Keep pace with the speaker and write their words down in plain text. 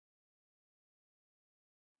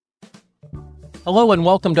Hello and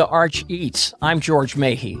welcome to Arch Eats. I'm George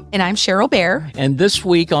Mahey. And I'm Cheryl Bear. And this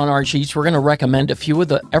week on Arch Eats, we're going to recommend a few of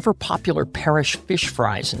the ever-popular Parish fish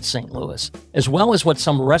fries in St. Louis, as well as what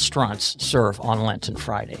some restaurants serve on Lenten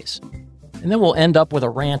Fridays. And then we'll end up with a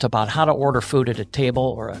rant about how to order food at a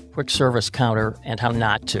table or a quick service counter and how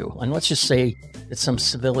not to. And let's just say that some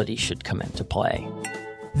civility should come into play.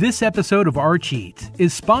 This episode of Arch Eats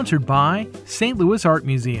is sponsored by St. Louis Art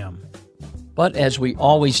Museum. But as we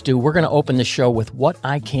always do, we're going to open the show with what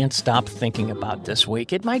I can't stop thinking about this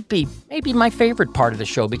week. It might be maybe my favorite part of the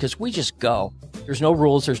show because we just go. There's no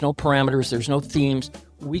rules, there's no parameters, there's no themes.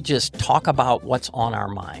 We just talk about what's on our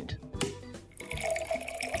mind.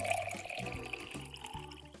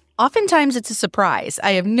 Oftentimes it's a surprise.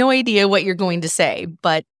 I have no idea what you're going to say,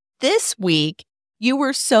 but this week you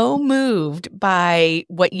were so moved by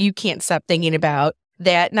what you can't stop thinking about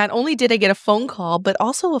that not only did I get a phone call, but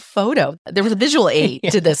also a photo. There was a visual aid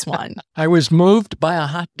to this one. I was moved by a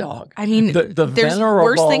hot dog. I mean, there's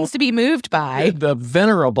worse things to be moved by. The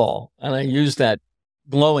venerable, and I use that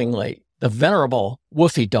glowingly, the venerable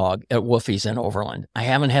Woofy dog at Woofy's in Overland. I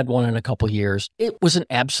haven't had one in a couple years. It was an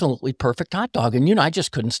absolutely perfect hot dog. And, I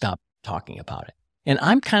just couldn't stop talking about it. And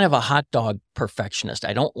I'm kind of a hot dog perfectionist.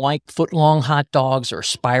 I don't like foot-long hot dogs or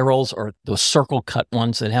spirals or those circle-cut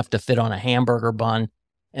ones that have to fit on a hamburger bun.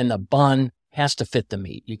 And the bun has to fit the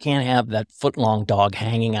meat. You can't have that foot-long dog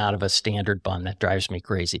hanging out of a standard bun. That drives me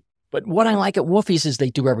crazy. But what I like at Woofy's is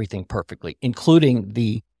they do everything perfectly, including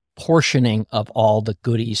the portioning of all the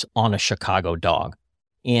goodies on a Chicago dog.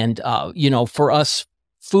 And, for us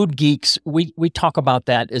food geeks, we talk about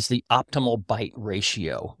that as the optimal bite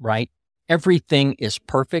ratio, right? Everything is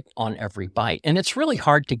perfect on every bite. And it's really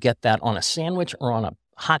hard to get that on a sandwich or on a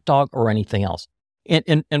hot dog or anything else.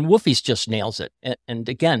 And Woofy's just nails it. And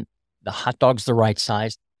again, the hot dog's the right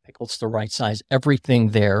size, pickle's the right size.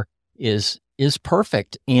 Everything there is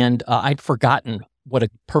perfect. And I'd forgotten what a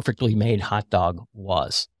perfectly made hot dog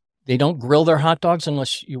was. They don't grill their hot dogs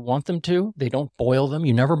unless you want them to. They don't boil them.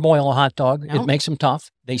 You never boil a hot dog. No. It makes them tough.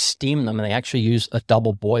 They steam them, and they actually use a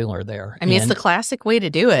double boiler there. It's the classic way to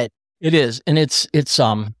do it. It is, and it's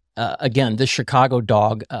again, this Chicago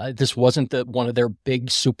dog. This wasn't one of their big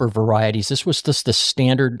super varieties. This was just the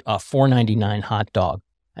standard $4.99 hot dog.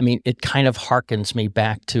 I mean, it kind of harkens me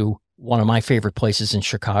back to one of my favorite places in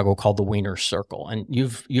Chicago called the Wiener Circle. And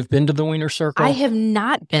you've been to the Wiener Circle? I have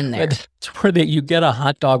not been there. It's where you get a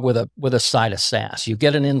hot dog with a side of sass. You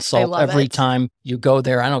get an insult every time you go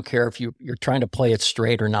there. I don't care if you're trying to play it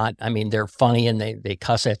straight or not. I mean, they're funny and they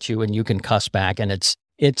cuss at you and you can cuss back, and it's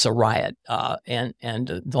a riot. And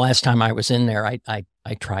the last time I was in there, I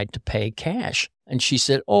tried to pay cash. And she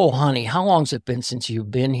said, "Oh, honey, how long's it been since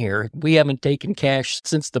you've been here? We haven't taken cash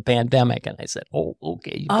since the pandemic." And I said, "Oh,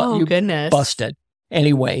 okay. You goodness. Busted."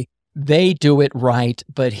 Anyway, they do it right.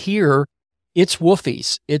 But here, it's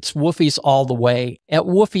Woofy's. It's Woofy's all the way. At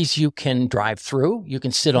Woofy's, you can drive through. You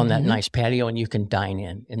can sit on that nice patio and you can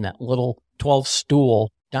dine in that little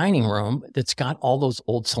 12-stool dining room that's got all those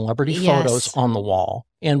old celebrity photos on the wall.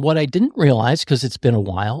 And what I didn't realize, because it's been a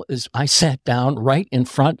while, is I sat down right in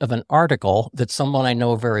front of an article that someone I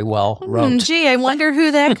know very well wrote. Gee, I wonder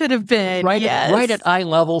who that could have been. Right at eye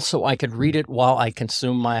level, so I could read it while I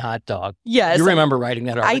consume my hot dog. Yes. You remember writing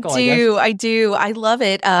that article? I do. I love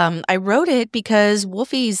it. I wrote it because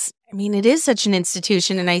Woofy's, it is such an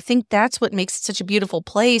institution, and I think that's what makes it such a beautiful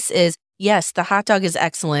place is, yes, the hot dog is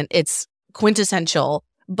excellent. It's quintessential,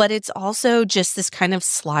 but it's also just this kind of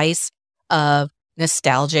slice of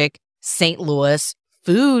nostalgic St. Louis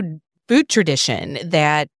food tradition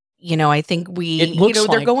that, I think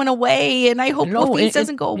they're going away, and I hope Woofy's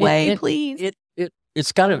doesn't go away, please.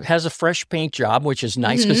 It has a fresh paint job, which is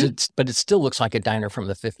nice but it still looks like a diner from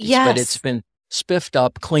the 50s. Yes. But it's been spiffed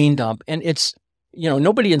up, cleaned up, and it's,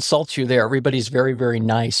 nobody insults you there. Everybody's very, very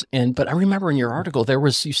nice. But I remember in your article,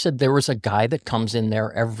 you said there was a guy that comes in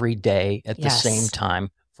there every day at the same time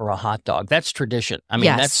for a hot dog. That's tradition.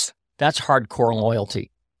 That's hardcore loyalty.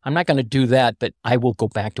 I'm not going to do that, but I will go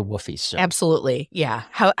back to Woofy's soon. Absolutely. Yeah.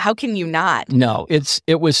 How can you not? No,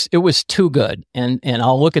 it was too good. And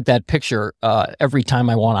I'll look at that picture every time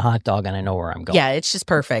I want a hot dog and I know where I'm going. Yeah, it's just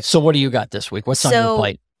perfect. So what do you got this week? What's on your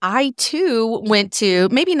plate? I, too, went to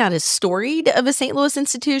maybe not as storied of a St. Louis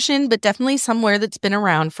institution, but definitely somewhere that's been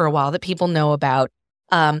around for a while that people know about.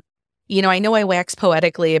 I know I wax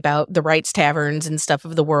poetically about the Wright's Taverns and stuff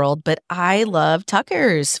of the world, but I love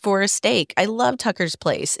Tucker's for a steak. I love Tucker's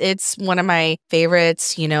Place. It's one of my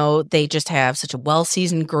favorites. They just have such a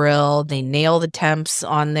well-seasoned grill. They nail the temps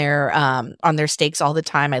on their steaks all the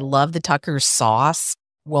time. I love the Tucker's sauce.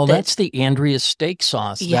 Well, that's the Andrea's steak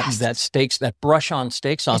sauce. Yes. That brush-on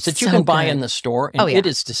steak sauce It's that you so can buy good. in the store, and Oh, yeah. it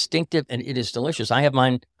is distinctive and it is delicious. I have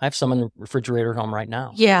mine. I have some in the refrigerator at home right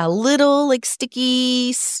now. Yeah, little like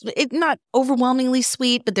sticky, not overwhelmingly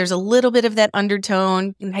sweet, but there's a little bit of that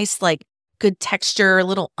undertone, nice like good texture, a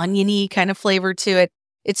little oniony kind of flavor to it.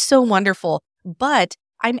 It's so wonderful. But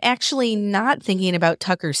I'm actually not thinking about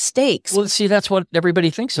Tucker's steaks. Well, see, that's what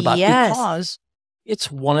everybody thinks about Yes. because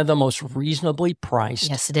it's one of the most reasonably priced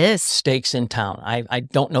Yes, it is. steaks in town. I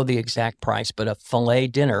don't know the exact price, but a filet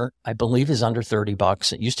dinner, I believe, is under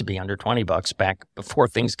 $30. It used to be under $20 back before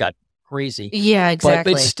things got crazy. Yeah,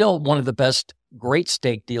 exactly. But it's still one of the best great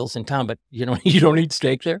steak deals in town. But you don't eat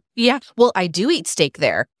steak there? Yeah. Well, I do eat steak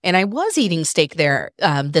there, and I was eating steak there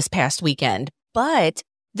this past weekend. But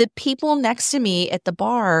the people next to me at the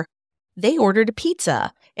bar, they ordered a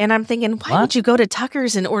pizza. And I'm thinking, why would you go to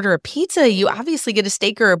Tucker's and order a pizza? You obviously get a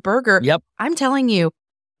steak or a burger. Yep. I'm telling you,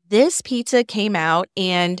 this pizza came out,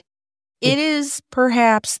 and it is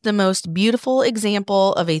perhaps the most beautiful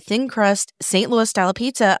example of a thin crust St. Louis style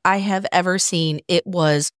pizza I have ever seen. It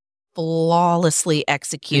was flawlessly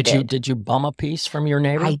executed. Did you bum a piece from your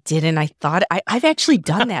neighbor? I didn't. I thought I've actually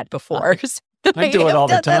done that before. I do it all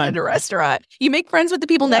the have done that time at a restaurant. You make friends with the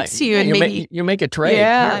people next to you, and maybe you make a trade.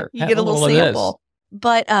 yeah, Here, you get a little of this. sample.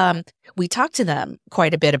 But we talked to them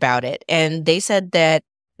quite a bit about it, and they said that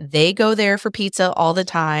they go there for pizza all the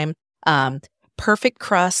time. Perfect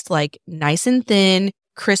crust, like nice and thin,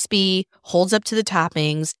 crispy, holds up to the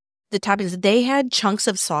toppings. The toppings, they had chunks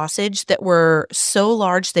of sausage that were so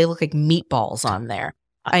large they look like meatballs on there.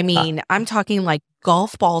 I mean, I'm talking like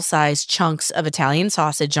golf ball sized chunks of Italian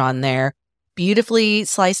sausage on there. Beautifully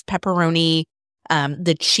sliced pepperoni.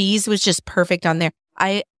 The cheese was just perfect on there.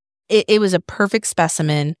 It was a perfect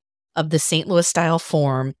specimen of the St. Louis style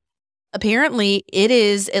form. Apparently, it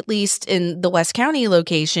is, at least in the West County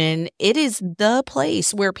location, it is the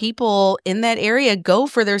place where people in that area go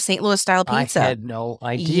for their St. Louis style pizza. I had no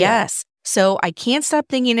idea. Yes. So I can't stop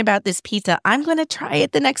thinking about this pizza. I'm going to try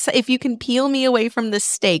it the next time. If you can peel me away from the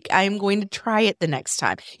steak, I am going to try it the next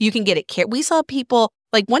time. You can get it. We saw people,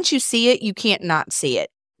 like once you see it, you can't not see it,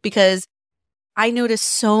 because I noticed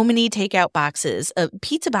so many takeout boxes,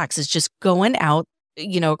 pizza boxes just going out,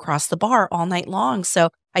 across the bar all night long. So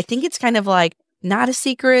I think it's kind of like not a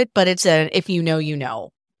secret, but it's if you know, you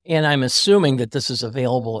know. And I'm assuming that this is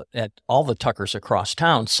available at all the Tuckers across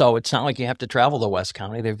town. So it's not like you have to travel to West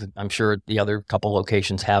County. I'm sure the other couple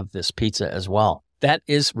locations have this pizza as well. That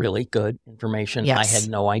is really good information. Yes. I had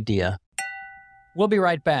no idea. We'll be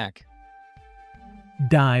right back.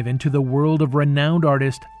 Dive into the world of renowned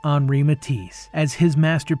artist Henri Matisse as his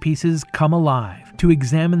masterpieces come alive to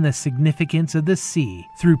examine the significance of the sea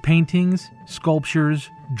through paintings, sculptures,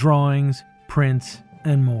 drawings, prints,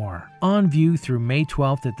 and more. On view through May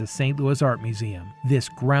 12th at the St. Louis Art Museum, this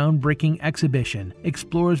groundbreaking exhibition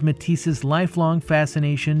explores Matisse's lifelong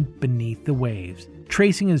fascination beneath the waves,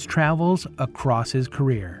 tracing his travels across his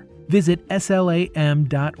career. Visit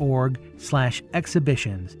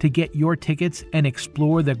slam.org/exhibitions to get your tickets and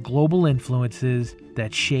explore the global influences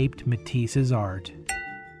that shaped Matisse's art.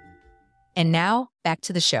 And now back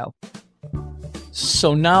to the show.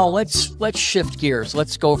 So now let's shift gears.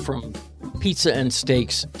 Let's go from pizza and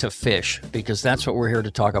steaks to fish, because that's what we're here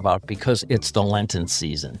to talk about, because it's the Lenten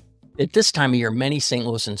season. At this time of year, many St.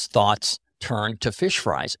 Louisans' thoughts turn to fish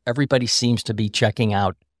fries. Everybody seems to be checking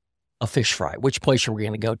out a fish fry. Which place are we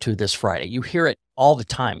going to go to this Friday? You hear it all the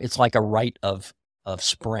time. It's like a rite of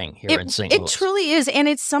spring here in St. Louis. It truly is. And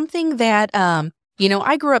it's something that, I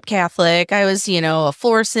grew up Catholic. I was, a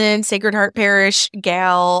Florissant, Sacred Heart Parish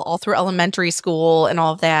gal all through elementary school and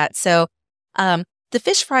all of that. So the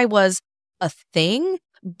fish fry was a thing,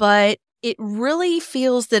 but it really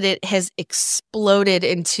feels that it has exploded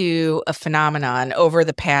into a phenomenon over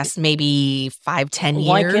the past maybe 5-10 years.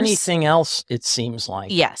 Like anything else, it seems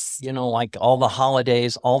like. Yes. Like all the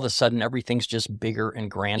holidays, all of a sudden everything's just bigger and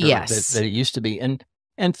grander than it used to be. And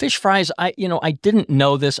fish fries, I didn't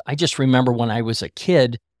know this. I just remember when I was a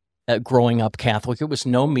kid growing up Catholic, it was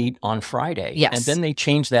no meat on Friday. Yes. And then they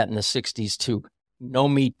changed that in the 60s to no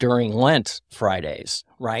meat during Lent Fridays,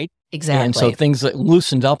 right? Exactly. And so things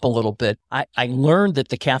loosened up a little bit. I learned that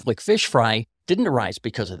the Catholic fish fry didn't arise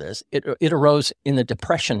because of this. It arose in the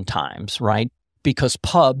Depression times, right? Because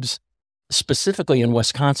pubs, specifically in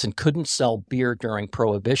Wisconsin, couldn't sell beer during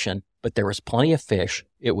Prohibition, but there was plenty of fish.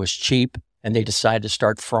 It was cheap, and they decided to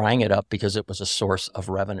start frying it up because it was a source of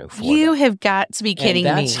revenue for them. You have got to be kidding me.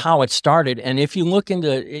 That's how it started. And if you look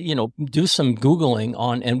into, do some Googling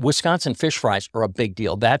and Wisconsin fish fries are a big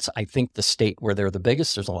deal. That's, I think, the state where they're the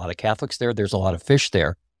biggest. There's a lot of Catholics there. There's a lot of fish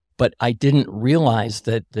there. but I didn't realize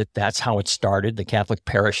that's how it started. The Catholic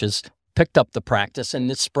parishes picked up the practice,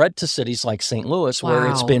 and it spread to cities like St. Louis, where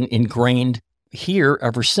it's Wow. been ingrained here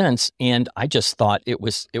ever since. And I just thought it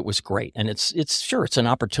was great. And it's an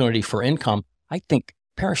opportunity for income. I think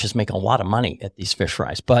parishes make a lot of money at these fish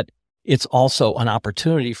fries, but it's also an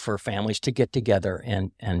opportunity for families to get together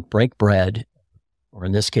and break bread, or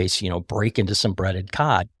in this case, break into some breaded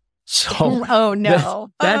cod. So Oh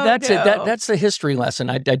no. that's Oh, it. no. That's the history lesson.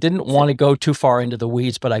 I didn't want to go too far into the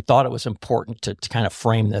weeds, but I thought it was important to kind of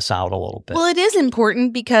frame this out a little bit. Well, it is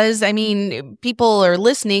important because, I mean, people are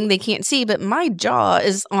listening, they can't see, but my jaw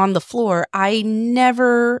is on the floor. I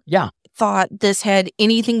never thought this had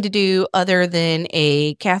anything to do other than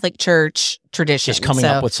a Catholic church tradition. Just coming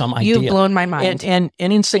up with some idea. You've blown my mind. And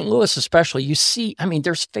in St. Louis especially, you see, I mean,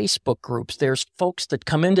 there's Facebook groups, there's folks that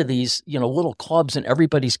come into these, little clubs, and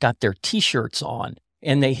everybody's got their T-shirts on,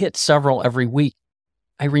 and they hit several every week.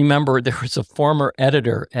 I remember there was a former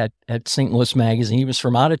editor at St. Louis Magazine. He was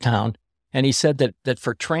from out of town, and he said that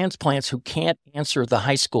for transplants who can't answer the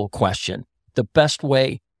high school question, the best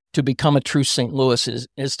way to become a true St. Louis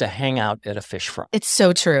is to hang out at a fish fry. It's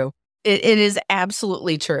so true. It is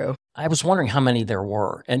absolutely true. I was wondering how many there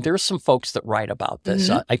were, and there's some folks that write about this.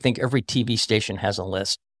 Mm-hmm. I think every TV station has a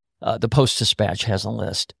list. The Post-Dispatch has a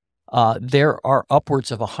list. There are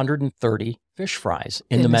upwards of 130 fish fries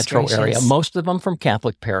in the metro area, most of them from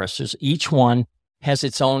Catholic parishes. Each one has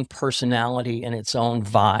its own personality and its own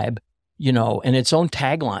vibe, and its own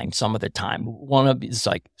tagline some of the time. One of is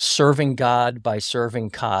like serving God by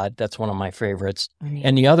serving cod. That's one of my favorites. Mm-hmm.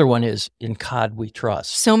 And the other one is in cod we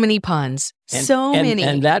trust. So many puns. So many.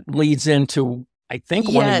 And that leads into, I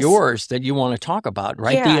think, one of yours that you want to talk about,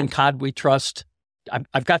 right? Yeah. The in cod we trust.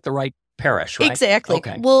 I've got the right parish, right? Exactly.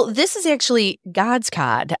 Okay. Well, this is actually God's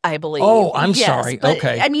cod, I believe. Oh, I'm sorry. But,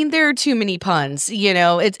 okay. I mean, there are too many puns.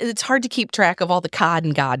 It's hard to keep track of all the cod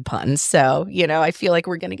and God puns. So, I feel like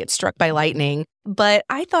we're going to get struck by lightning. But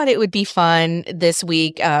I thought it would be fun this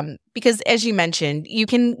week because, as you mentioned, you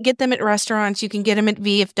can get them at restaurants, you can get them at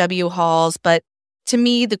VFW halls. But to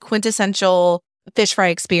me, the quintessential fish fry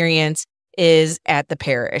experience is at the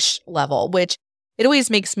parish level, which it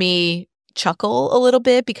always makes me chuckle a little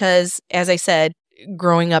bit because, as I said,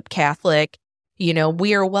 growing up Catholic,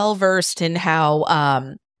 we are well versed in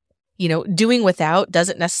how, doing without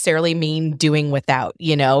doesn't necessarily mean doing without.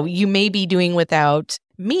 You may be doing without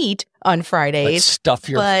meat on Fridays, stuff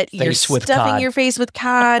your face with stuffing cod. your face with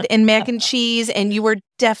cod and mac and cheese, and you are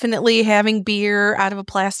definitely having beer out of a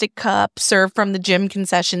plastic cup served from the gym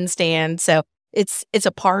concession stand. So it's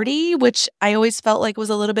a party, which I always felt like was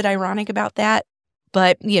a little bit ironic about that.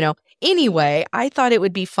 But, anyway, I thought it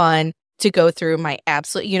would be fun to go through my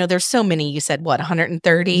absolute, there's so many. You said, what,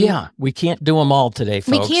 130? Yeah, we can't do them all today,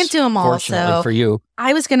 folks. We can't do them all. Fortunately for you.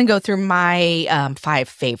 I was going to go through my 5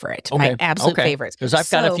 favorite, my absolute favorites. Because I've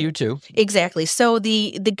got a few too. Exactly. So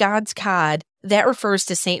the God's Cod, that refers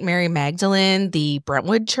to St. Mary Magdalene, the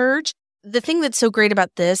Brentwood Church. The thing that's so great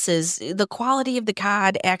about this is the quality of the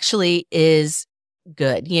cod actually is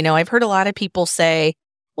good. I've heard a lot of people say,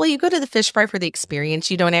 well, you go to the fish fry for the experience.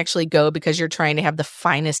 You don't actually go because you're trying to have the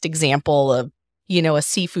finest example of, a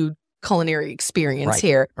seafood culinary experience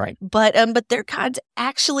here. Right. But their cod's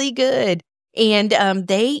actually good. And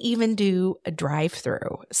they even do a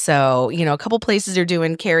drive-through. So, a couple places are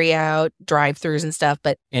doing carry-out, drive-throughs and stuff.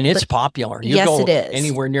 And it's popular. You yes, go it is.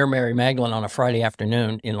 Anywhere near Mary Magdalene on a Friday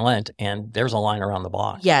afternoon in Lent, and there's a line around the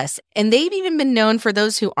block. Yes. And they've even been known, for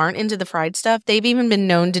those who aren't into the fried stuff, they've even been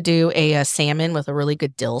known to do a salmon with a really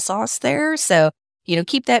good dill sauce there. So,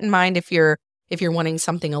 keep that in mind if you're wanting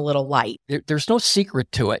something a little light. There's no secret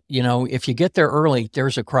to it. If you get there early,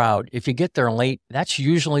 there's a crowd. If you get there late, that's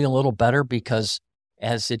usually a little better because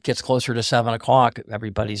as it gets closer to 7 o'clock,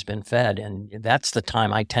 everybody's been fed. And that's the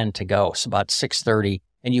time I tend to go. It's about 6:30,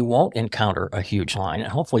 and you won't encounter a huge line.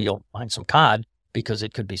 And hopefully you'll find some cod because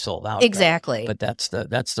it could be sold out. Exactly. But that's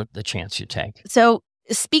the chance you take. So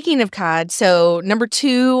speaking of cod, so number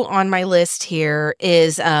 2 on my list here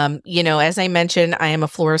is, as I mentioned, I am a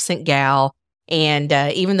Florissant gal. And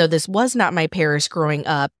even though this was not my parish growing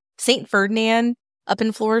up, St. Ferdinand up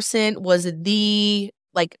in Florissant was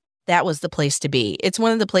that was the place to be. It's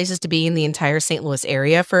one of the places to be in the entire St. Louis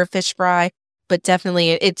area for a fish fry. But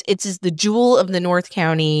definitely, it's the jewel of the North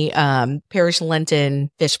County Parish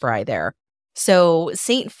Lenten fish fry there. So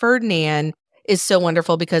St. Ferdinand is so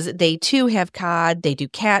wonderful because they too have cod. They do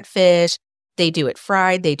catfish. They do it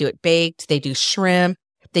fried. They do it baked. They do shrimp.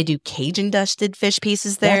 They do Cajun dusted fish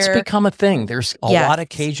pieces there. That's become a thing. There's a Yes. lot of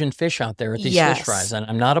Cajun fish out there at these Yes. fish fries, and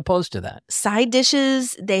I'm not opposed to that. Side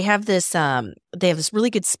dishes, they have this really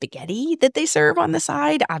good spaghetti that they serve on the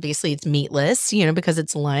side. Obviously it's meatless, because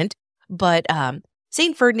it's Lent. But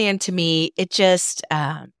St. Ferdinand, to me, it just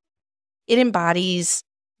it embodies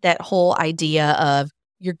that whole idea of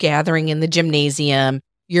you're gathering in the gymnasium,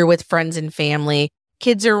 you're with friends and family.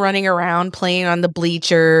 Kids are running around playing on the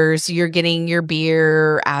bleachers. You're getting your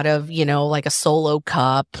beer out of, like a Solo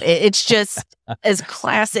cup. It's just as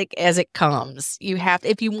classic as it comes.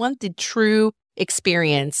 If you want the true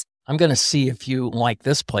experience. I'm going to see if you like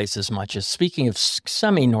this place as much as, speaking of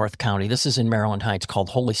semi-North County, this is in Maryland Heights, called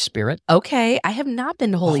Holy Spirit. Okay. I have not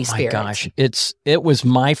been to Holy Spirit. Oh my gosh. It was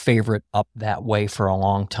my favorite up that way for a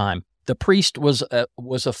long time. The priest was a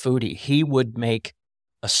foodie. He would make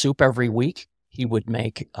a soup every week. He would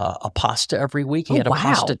make a pasta every week. He had a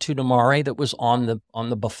pasta tutta mare that was on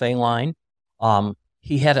the buffet line.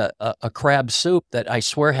 He had a crab soup that I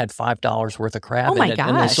swear had $5 worth of crab in it,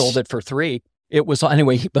 and they sold it for $3. It was,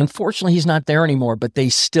 anyway, unfortunately, he's not there anymore, but they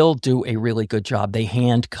still do a really good job. They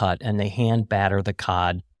hand cut and they hand batter the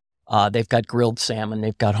cod. They've got grilled salmon.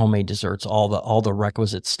 They've got homemade desserts, all the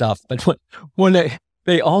requisite stuff. But when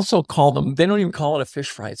they also call them, they don't even call it a fish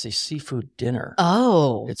fry. It's a seafood dinner.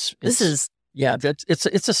 Oh, yeah,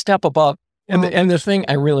 it's a step above. And the thing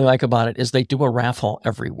I really like about it is they do a raffle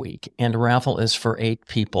every week. And the raffle is for 8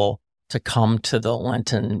 people to come to the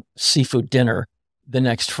Lenten seafood dinner the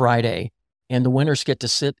next Friday. And the winners get to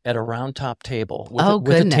sit at a round top table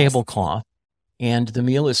with a tablecloth. And the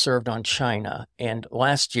meal is served on china. And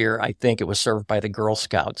last year, I think it was served by the Girl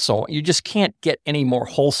Scouts. So you just can't get any more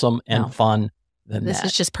wholesome and fun than that. This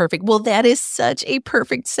is just perfect. Well, that is such a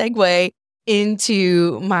perfect segue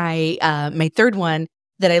into my my third one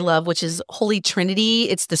that I love, which is Holy Trinity.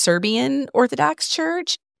 It's the Serbian Orthodox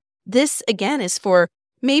Church. This, again, is for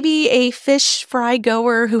maybe a fish fry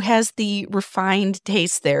goer who has the refined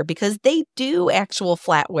taste there, because they do actual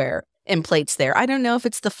flatware and plates there. I don't know if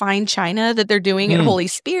it's the fine china that they're doing at Holy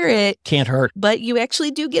Spirit. Can't hurt. But you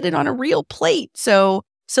actually do get it on a real plate. So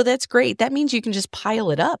that's great. That means you can just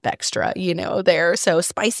pile it up extra, there. So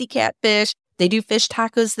spicy catfish. They do fish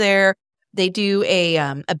tacos there. They do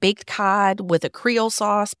a baked cod with a Creole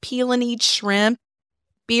sauce, peel and eat shrimp.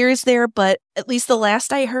 Beers there, but at least the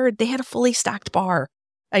last I heard, they had a fully stocked bar.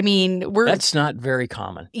 I mean, that's not very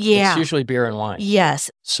common. Yeah. It's usually beer and wine. Yes.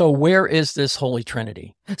 So where is this Holy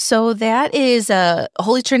Trinity? So that is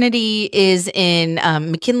Holy Trinity is in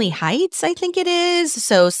McKinley Heights, I think it is.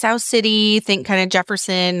 So South City, think kind of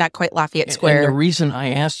Jefferson, not quite Lafayette Square. And the reason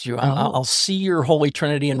I asked you, I'll see your Holy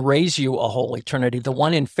Trinity and raise you a Holy Trinity, the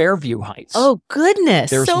one in Fairview Heights. Oh, goodness.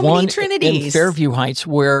 There's so one many Trinities. in Fairview Heights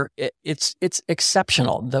where it's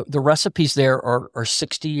exceptional. The recipes there are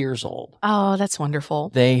 60 years old. Oh, that's wonderful.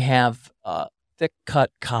 They have thick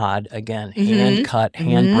cut cod, again, hand cut,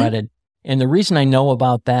 hand breaded. And the reason I know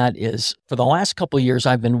about that is for the last couple of years,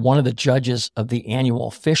 I've been one of the judges of the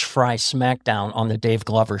annual Fish Fry Smackdown on the Dave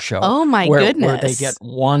Glover Show. Oh, my goodness. Where they get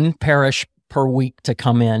one parish per week to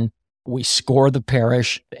come in. We score the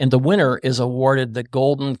parish, and the winner is awarded the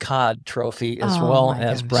Golden Cod Trophy as well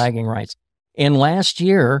as bragging rights. And last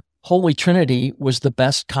year, Holy Trinity was the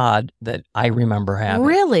best cod that I remember having.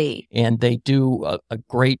 Really? And they do a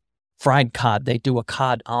great fried cod. They do a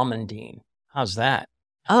cod almondine. How's that?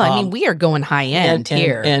 Oh, I mean, we are going high end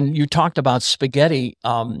here. And you talked about spaghetti.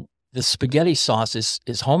 The spaghetti sauce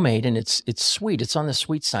is homemade, and it's sweet. It's on the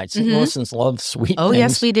sweet side. St. Louisans love sweet things.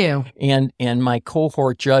 Yes, we do. And my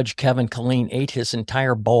cohort judge, Kevin Colleen, ate his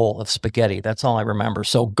entire bowl of spaghetti. That's all I remember.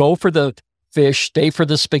 So go for the fish, stay for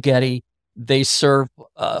the spaghetti. They serve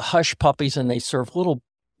hush puppies, and they serve little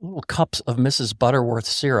cups of Mrs. Butterworth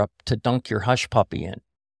syrup to dunk your hush puppy in.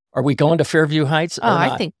 Are we going to Fairview Heights? Or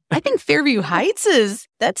not? I think Fairview Heights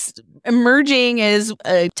that's emerging as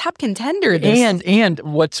a top contender. And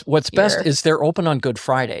what's best is they're open on Good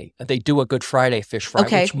Friday. They do a Good Friday fish fry,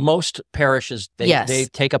 which most parishes they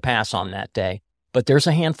take a pass on that day. But there's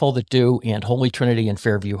a handful that do, and Holy Trinity in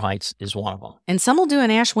Fairview Heights is one of them. And some will do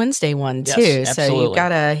an Ash Wednesday one too. Yes, absolutely.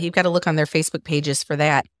 So you've got to look on their Facebook pages for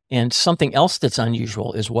that. And something else that's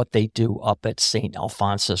unusual is what they do up at St.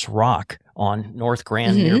 Alphonsus Rock on North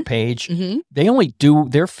Grand near Page. They only do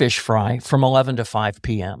their fish fry from 11 to 5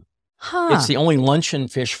 p.m. It's the only luncheon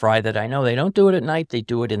fish fry that I know. They don't do it at night. They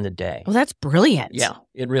do it in the day. Well, that's brilliant. Yeah,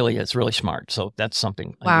 it really is. Really smart. So that's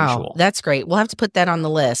something unusual. Wow, that's great. We'll have to put that on the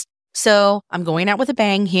list. So I'm going out with a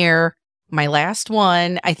bang here. My last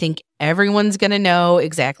one, I think everyone's going to know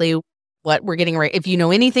exactly what we're getting right. If you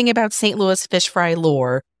know anything about St. Louis fish fry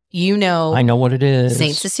lore, you know. I know what it is.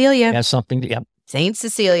 St. Cecilia. Has something to, St.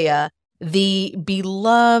 Cecilia, the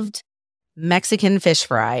beloved Mexican fish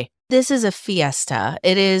fry. This is a fiesta.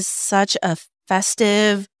 It is such a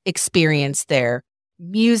festive experience there.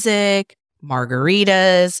 Music,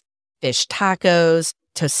 margaritas, fish tacos,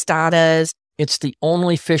 tostadas. It's the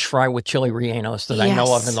only fish fry with chili rellenos that I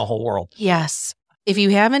know of in the whole world. Yes. If you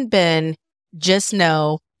haven't been, just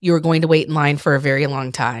know you're going to wait in line for a very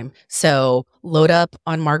long time. So load up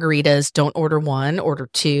on margaritas. Don't order one, order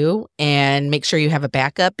two, and make sure you have a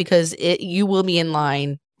backup because you will be in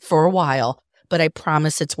line for a while, but I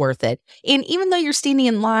promise it's worth it. And even though you're standing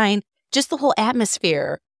in line, just the whole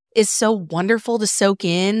atmosphere is so wonderful to soak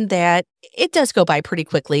in that it does go by pretty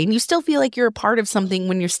quickly, and you still feel like you're a part of something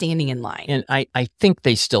when you're standing in line. And I think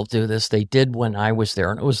they still do this. They did when I was there,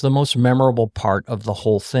 and it was the most memorable part of the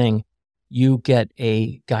whole thing. You get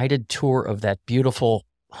a guided tour of that beautiful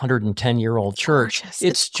 110-year-old church. Gorgeous.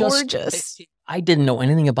 It's just gorgeous. I didn't know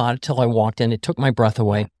anything about it till I walked in. It took my breath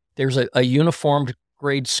away. There's a uniformed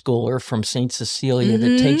grade schooler from St. Cecilia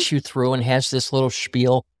that takes you through and has this little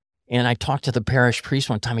spiel. And I talked to the parish priest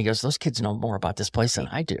one time. He goes, "Those kids know more about this place than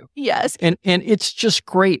I do." Yes. And it's just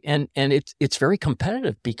great. And it's very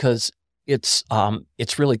competitive because it's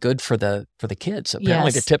really good for the kids.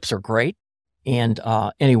 Apparently the tips are great. And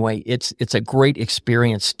anyway, it's a great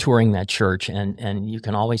experience touring that church, and you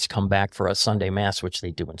can always come back for a Sunday Mass, which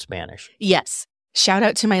they do in Spanish. Yes. Shout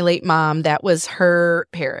out to my late mom. That was her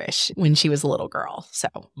parish when she was a little girl. So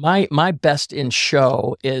my best in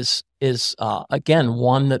show is again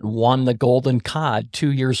one that won the Golden Cod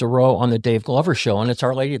 2 years in a row on the Dave Glover show, and it's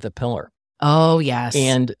Our Lady of the Pillar. Oh, yes.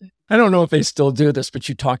 And I don't know if they still do this, but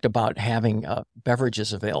you talked about having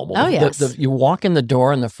beverages available. Oh, yes. You walk in the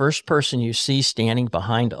door, and the first person you see standing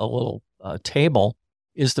behind a little table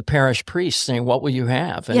is the parish priest saying, "What will you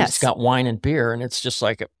have?" And it's got wine and beer, and it's just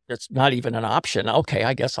like, it's not even an option. Okay,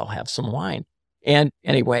 I guess I'll have some wine. And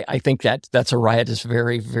anyway, I think that's a riot is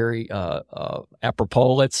very, very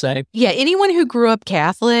apropos, let's say. Yeah, anyone who grew up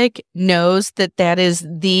Catholic knows that is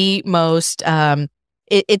the most...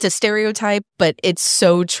 It's a stereotype, but it's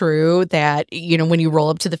so true that, when you roll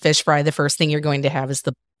up to the fish fry, the first thing you're going to have is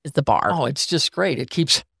the bar. Oh, it's just great. It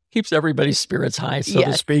keeps everybody's spirits high, so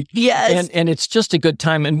to speak. Yes. And it's just a good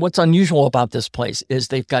time. And what's unusual about this place is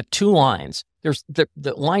they've got two lines. There's the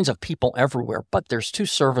lines of people everywhere, but there's two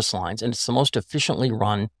service lines, and it's the most efficiently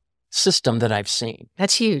run system that I've seen.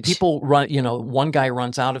 That's huge. People run, one guy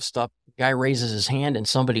runs out of stuff, the guy raises his hand, and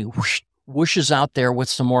somebody whooshes out there with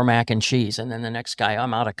some more mac and cheese. And then the next guy,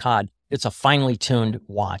 "I'm out of cod." It's a finely tuned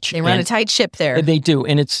watch. They run a tight ship there. They do.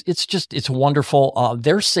 And it's wonderful.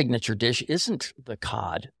 Their signature dish isn't the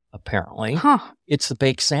cod, apparently. Huh. It's the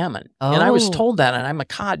baked salmon. Oh. And I was told that, and I'm a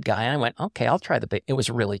cod guy. And I went, okay, I'll try the baked. It was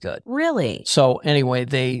really good. Really? So anyway,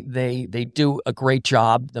 they do a great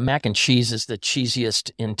job. The mac and cheese is the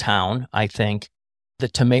cheesiest in town, I think. The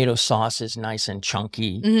tomato sauce is nice and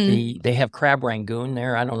chunky. Mm-hmm. They have crab rangoon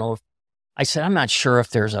there. I don't know if I said, I'm not sure if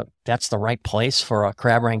that's the right place for a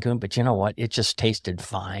crab rangoon, but you know what? It just tasted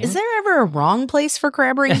fine. Is there ever a wrong place for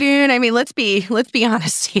crab rangoon? I mean, let's be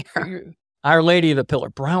honest here. Our Lady of the Pillar,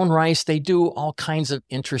 brown rice, they do all kinds of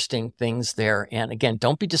interesting things there. And again,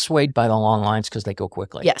 don't be dissuaded by the long lines because they go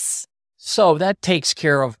quickly. Yes. So that takes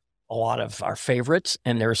care of a lot of our favorites.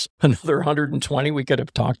 And there's another 120 we could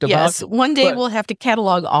have talked about. Yes, one day we'll have to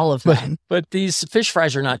catalog all of them. But these fish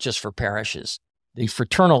fries are not just for parishes. The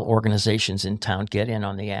fraternal organizations in town get in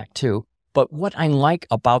on the act too. But what I like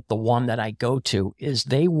about the one that I go to is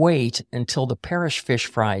they wait until the parish fish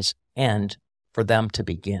fries end for them to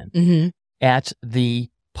begin. Mm-hmm. At the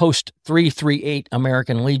Post 338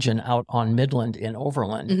 American Legion out on Midland in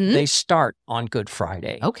Overland, they start on Good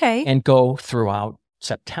Friday. Okay. And go throughout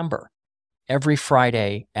September, every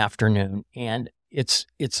Friday afternoon. And it's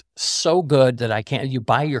so good that you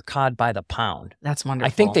buy your cod by the pound. That's wonderful. I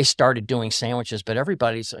think they started doing sandwiches, but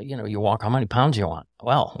everybody's, you walk, how many pounds you want?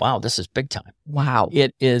 Well, wow, this is big time. Wow.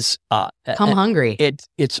 It is. Come hungry.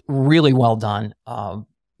 It's really well done.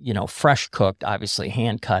 Fresh cooked, obviously,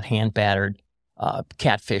 hand cut, hand battered,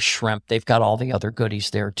 catfish, shrimp. They've got all the other goodies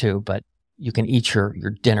there too, but you can eat your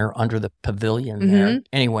dinner under the pavilion there.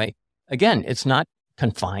 Anyway, again, it's not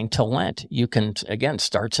confined to Lent. You can, again,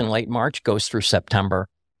 starts in late March, goes through September.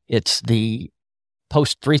 It's the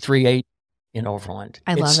Post 338 in Overland.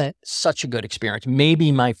 I love it. Such a good experience.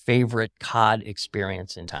 Maybe my favorite cod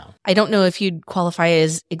experience in town. I don't know if you'd qualify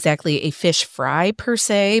as exactly a fish fry per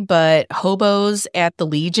se, but hobos at the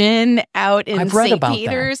Legion out in St.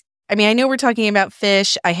 Peter's. That. I mean, I know we're talking about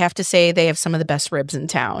fish. I have to say they have some of the best ribs in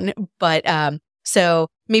town, but So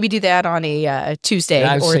maybe do that on a Tuesday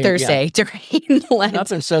Yeah, I've or seen- Thursday during Lent.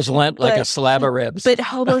 Nothing says Lent like a But- slab of ribs. But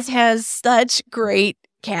Hobo's has such great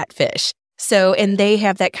catfish. So, and they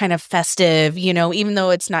have that kind of festive, even though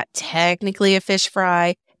it's not technically a fish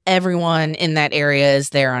fry, everyone in that area is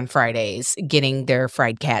there on Fridays getting their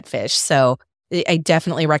fried catfish. So I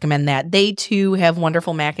definitely recommend that. They too have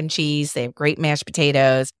wonderful mac and cheese. They have great mashed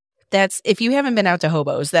potatoes. If you haven't been out to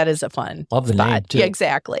Hobo's, that is a fun Love the spot. name, too. Yeah,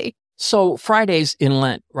 exactly. So Fridays in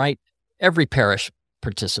Lent, right? Every parish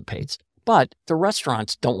participates, but the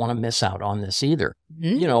restaurants don't want to miss out on this either.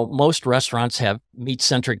 Mhm. Most restaurants have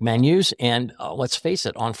meat-centric menus, and let's face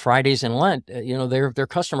it, on Fridays in Lent, their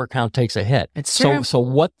customer count takes a hit. It's true. So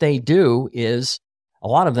what they do is a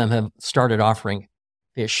lot of them have started offering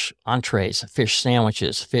fish entrees, fish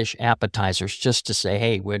sandwiches, fish appetizers, just to say,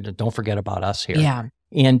 hey, don't forget about us here. Yeah.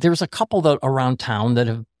 And there's a couple that around town that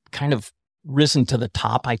have kind of risen to the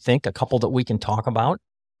top, I think, a couple that we can talk about.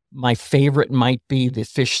 My favorite might be the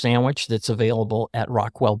fish sandwich that's available at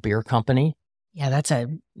Rockwell Beer Company. Yeah, that's a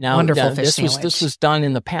Now, wonderful fish this sandwich. this was done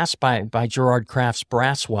in the past by Gerard Kraft's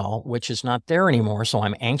Brasswell, which is not there anymore. So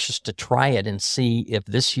I'm anxious to try it and see if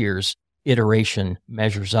this year's iteration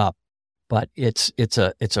measures up. But it's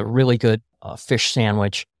a really good fish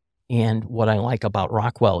sandwich. And what I like about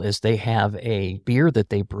Rockwell is they have a beer that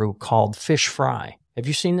they brew called Fish Fry. Have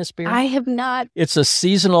you seen this beer? I have not. It's a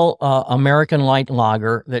seasonal American light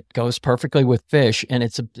lager that goes perfectly with fish, and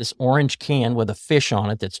it's this orange can with a fish on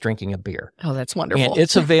it that's drinking a beer. Oh, that's wonderful. And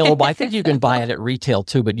it's available. I think you can buy it at retail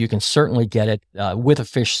too, but you can certainly get it with a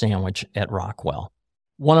fish sandwich at Rockwell.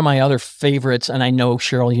 One of my other favorites, and I know,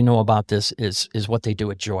 Cheryl, you know about this, is what they do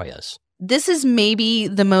at Joya's. This is maybe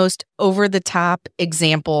the most over-the-top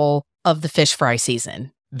example of the fish fry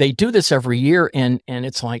season. They do this every year, and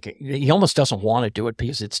it's like he almost doesn't want to do it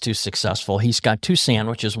because it's too successful. He's got two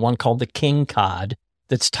sandwiches, one called the King Cod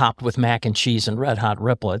that's topped with mac and cheese and red hot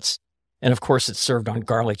riplets. And of course, it's served on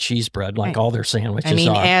garlic cheese bread like all their sandwiches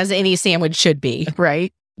are. As any sandwich should be,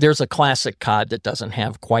 right? There's a classic cod that doesn't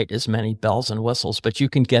have quite as many bells and whistles, but you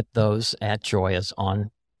can get those at Joya's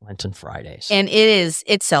on Lenten Fridays. And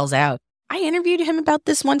it sells out. I interviewed him about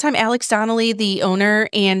this one time, Alex Donnelly, the owner,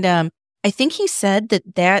 and I think he said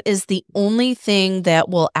that is the only thing that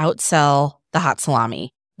will outsell the hot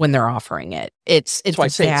salami when they're offering it. It's That's why I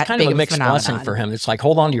say it's kind of a mixed phenomenon. blessing for him. It's like,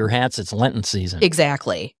 hold on to your hats. It's Lenten season.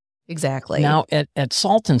 Exactly. Now, at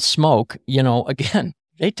Salt and Smoke, again,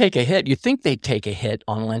 they take a hit. You think they'd take a hit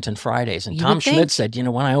on Lenten Fridays. And You Tom would think. Schmidt said,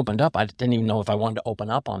 when I opened up, I didn't even know if I wanted to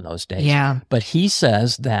open up on those days. Yeah. But he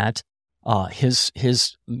says that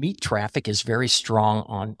his meat traffic is very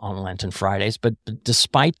strong on Lenten Fridays. But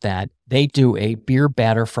despite that, they do a beer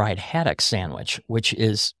batter fried haddock sandwich, which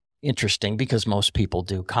is interesting because most people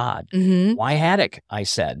do cod. Mm-hmm. Why haddock? I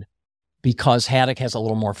said, because haddock has a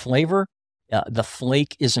little more flavor. The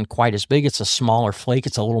flake isn't quite as big. It's a smaller flake.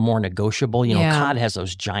 It's a little more negotiable. Cod has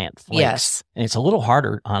those giant flakes. Yes. And it's a little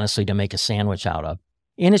harder, honestly, to make a sandwich out of.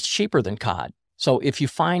 And it's cheaper than cod. So if you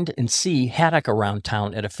find and see haddock around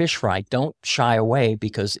town at a fish fry, don't shy away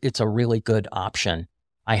because it's a really good option.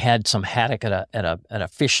 I had some haddock at a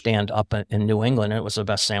fish stand up in New England, and it was the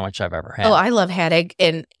best sandwich I've ever had. Oh, I love haddock.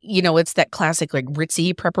 And, it's that classic like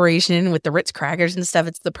Ritzy preparation with the Ritz crackers and stuff.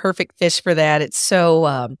 It's the perfect fish for that. It's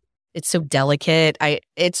so delicate.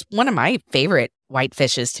 It's one of my favorite white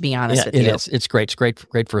fishes, to be honest with you. It is. It's great. It's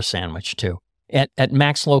great for a sandwich too. At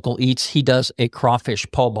Max Local Eats, he does a crawfish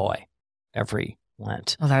po' boy every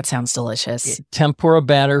Lent. Oh, that sounds delicious. Tempura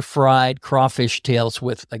batter fried crawfish tails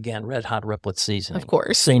with, again, red hot riplet seasoning. Of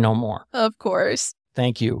course. Say no more. Of course.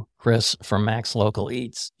 Thank you, Chris, from Max Local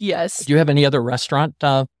Eats. Yes. Do you have any other restaurant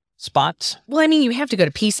spots? Well, you have to go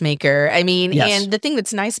to Peacemaker. Yes. And the thing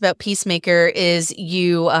that's nice about Peacemaker is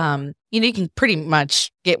you can pretty much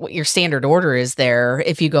get what your standard order is there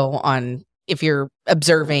if you're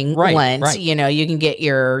observing Lent. Right. You can get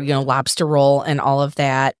your, lobster roll and all of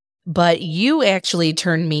that. But you actually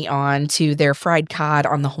turned me on to their fried cod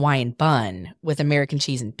on the Hawaiian bun with American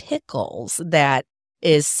cheese and pickles. That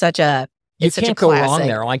is such a You such a can't go wrong classic.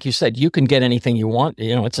 there. Like you said, you can get anything you want.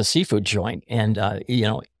 It's a seafood joint. And,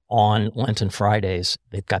 on Lenten Fridays,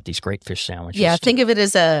 they've got these great fish sandwiches. Yeah, think of it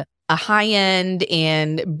as a high-end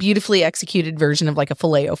and beautifully executed version of like a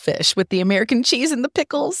Filet-O-Fish with the American cheese and the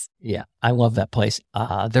pickles. Yeah, I love that place.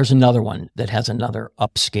 There's another one that has another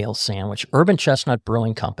upscale sandwich, Urban Chestnut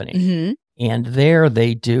Brewing Company. Mm-hmm. And there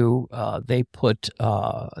they do they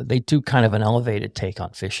do kind of an elevated take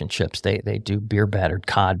on fish and chips. They do beer battered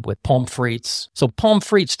cod with pommes frites. So pommes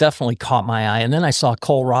frites definitely caught my eye. And then I saw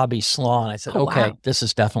kohlrabi slaw, and I said, okay, this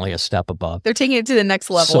is definitely a step above. They're taking it to the next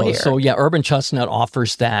level here. So yeah, Urban Chestnut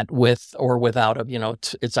offers that with or without a,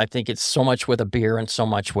 I think it's so much with a beer and so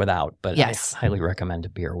much without. But yes. I highly recommend a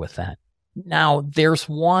beer with that. Now, there's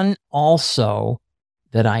one also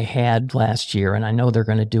that I had last year, and I know they're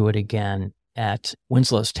going to do it again at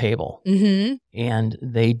Winslow's Table. Mm-hmm. And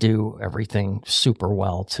they do everything super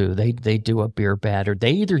well, too. They do a beer batter.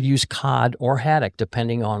 They either use cod or haddock,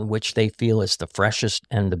 depending on which they feel is the freshest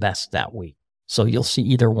and the best that week. So you'll see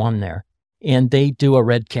either one there. And they do a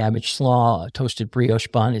red cabbage slaw, a toasted brioche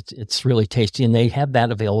bun. It's really tasty. And they have that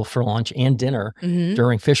available for lunch and dinner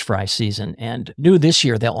during fish fry season. And new this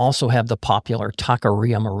year, they'll also have the popular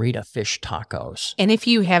Taqueria Marita fish tacos. And if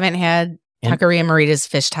you haven't had Taqueria Marita's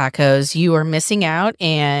fish tacos, you are missing out,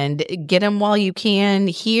 and get them while you can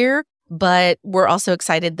here. But we're also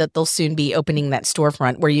excited that they'll soon be opening that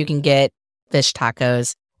storefront where you can get fish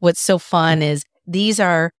tacos. What's so fun is these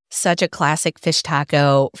are such a classic fish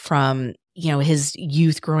taco from his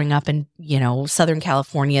youth growing up in, Southern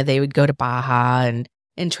California. They would go to Baja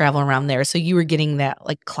and travel around there. So you were getting that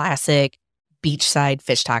like classic beachside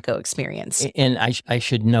fish taco experience. And I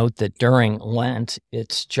should note that during Lent,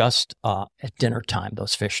 it's just at dinner time,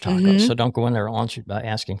 those fish tacos. So don't go in there at lunch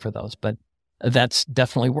asking for those. But that's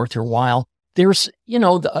definitely worth your while. There's,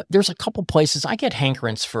 there's a couple places. I get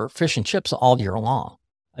hankerings for fish and chips all year long.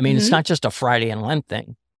 I mean, it's not just a Friday and Lent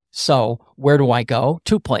thing. So where do I go?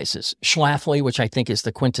 2 places. Schlafly, which I think is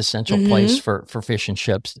the quintessential place for fish and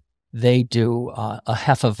chips. They do a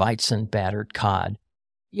Hefeweizen battered cod.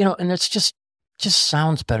 And it's just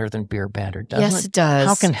sounds better than beer battered, doesn't it? Yes, it does.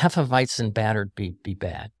 How can Hefeweizen battered be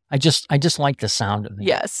bad? I just like the sound of it.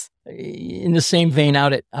 Yes. In the same vein,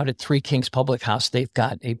 out at Three Kings Public House, they've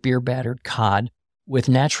got a beer battered cod with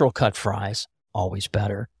natural cut fries, always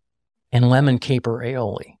better, and lemon caper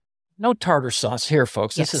aioli. No tartar sauce here,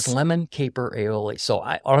 folks. This is lemon caper aioli. So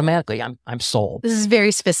I'm sold. This is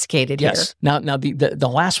very sophisticated here. Now the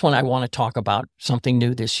last one I want to talk about, something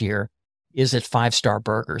new this year, is at 5 Star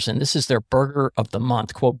Burgers. And this is their burger of the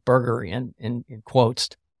month, quote, burger in quotes.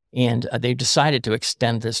 And they've decided to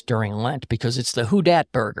extend this during Lent because it's the Who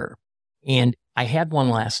Dat burger. And I had one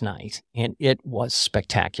last night, and it was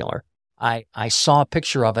spectacular. I saw a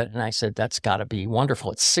picture of it, and I said, that's got to be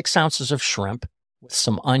wonderful. It's 6 ounces of shrimp with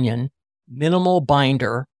some onion, minimal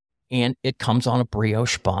binder, and it comes on a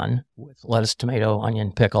brioche bun with lettuce, tomato,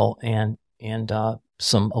 onion, pickle, and a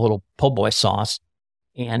little po' boy sauce.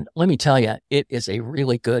 And let me tell you, it is a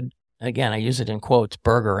really good, again, I use it in quotes,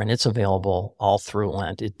 burger, and it's available all through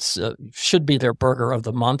Lent. It's should be their burger of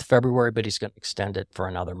the month, February, but he's going to extend it for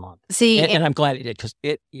another month. See, and I'm glad he did because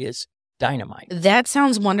it is dynamite. That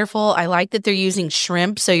sounds wonderful. I like that they're using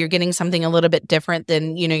shrimp, so you're getting something a little bit different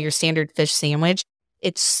than, your standard fish sandwich.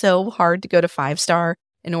 It's so hard to go to 5 Star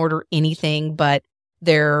and order anything, but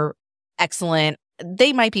they're excellent.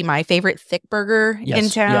 They might be my favorite thick burger in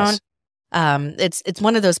town. Yes. It's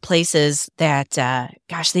one of those places that,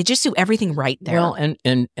 they just do everything right there. Well,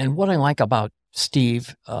 and what I like about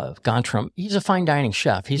Steve Gontram, he's a fine dining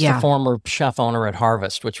chef. He's the former chef owner at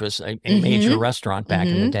Harvest, which was a major restaurant back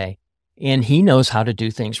in the day. And he knows how to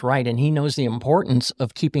do things right. And he knows the importance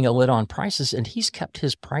of keeping a lid on prices. And he's kept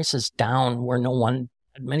his prices down where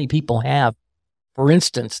many people have. For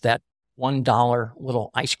instance, that $1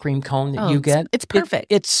 little ice cream cone that you get. It's perfect.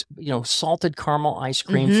 It's, salted caramel ice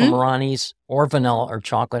cream from Ronnie's or vanilla or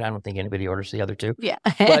chocolate. I don't think anybody orders the other two. Yeah.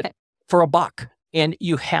 But for $1. And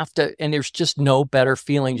you have to, and there's just no better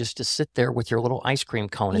feeling just to sit there with your little ice cream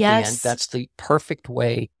cone at the end. That's the perfect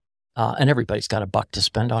way. And everybody's got $1 to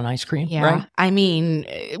spend on ice cream, right? I mean,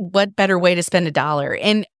 what better way to spend $1?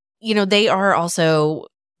 And, they are also,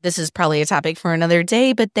 this is probably a topic for another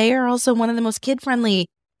day, but they are also one of the most kid-friendly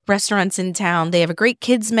restaurants in town. They have a great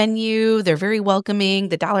kids menu. They're very welcoming.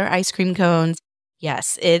 The $1 ice cream cones.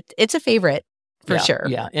 Yes, it's a favorite for sure.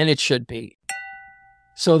 Yeah, and it should be.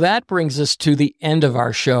 So that brings us to the end of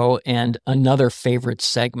our show and another favorite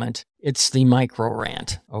segment. It's the micro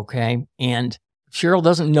rant, okay? And Cheryl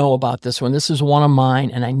doesn't know about this one. This is one of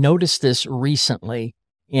mine, and I noticed this recently,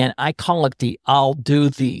 and I call it the I'll do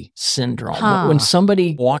thee syndrome. When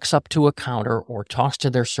somebody walks up to a counter or talks to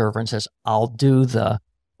their server and says, I'll do the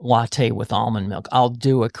latte with almond milk, I'll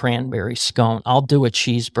do a cranberry scone, I'll do a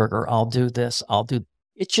cheeseburger, I'll do this,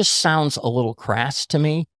 it just sounds a little crass to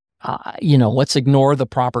me. Let's ignore the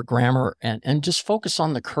proper grammar and just focus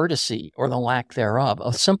on the courtesy or the lack thereof.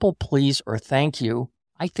 A simple please or thank you,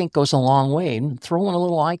 I think goes a long way. And throw in a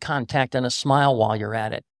little eye contact and a smile while you're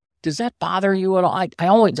at it. Does that bother you at all?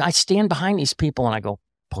 I stand behind these people and I go,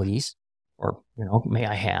 please, or, may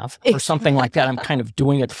I have, or something like that. I'm kind of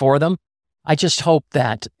doing it for them. I just hope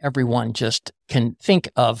that everyone just can think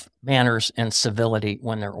of manners and civility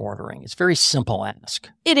when they're ordering. It's a very simple ask.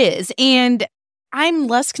 It is. And I'm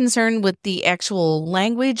less concerned with the actual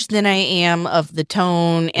language than I am of the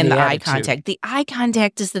tone and the eye contact. The eye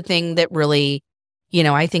contact is the thing that really,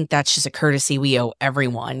 I think that's just a courtesy we owe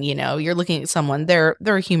everyone. You're looking at someone, they're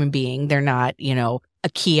a human being. They're not, a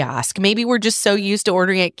kiosk. Maybe we're just so used to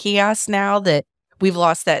ordering at kiosks now that we've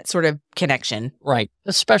lost that sort of connection. Right.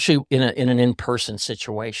 Especially in an in-person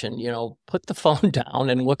situation, put the phone down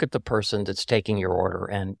and look at the person that's taking your order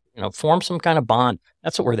and, form some kind of bond.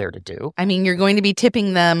 That's what we're there to do. I mean, you're going to be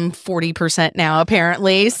tipping them 40% now,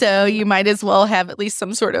 apparently. So you might as well have at least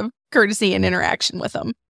some sort of courtesy and interaction with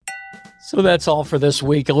them. So that's all for this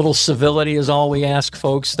week. A little civility is all we ask,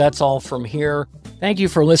 folks. That's all from here. Thank you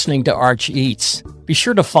for listening to Arch Eats. Be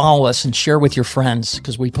sure to follow us and share with your friends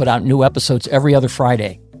because we put out new episodes every other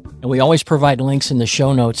Friday. And we always provide links in the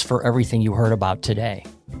show notes for everything you heard about today.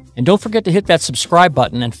 And don't forget to hit that subscribe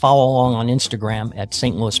button and follow along on Instagram at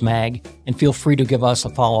St. Louis Mag. And feel free to give us a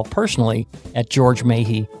follow personally at George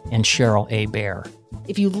Mahey and Cheryl A. Bear.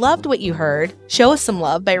 If you loved what you heard, show us some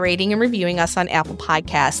love by rating and reviewing us on Apple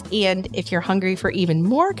Podcasts. And if you're hungry for even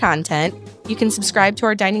more content, you can subscribe to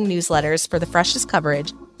our dining newsletters for the freshest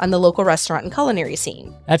coverage on the local restaurant and culinary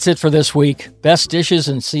scene. That's it for this week. Best dishes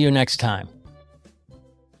and see you next time.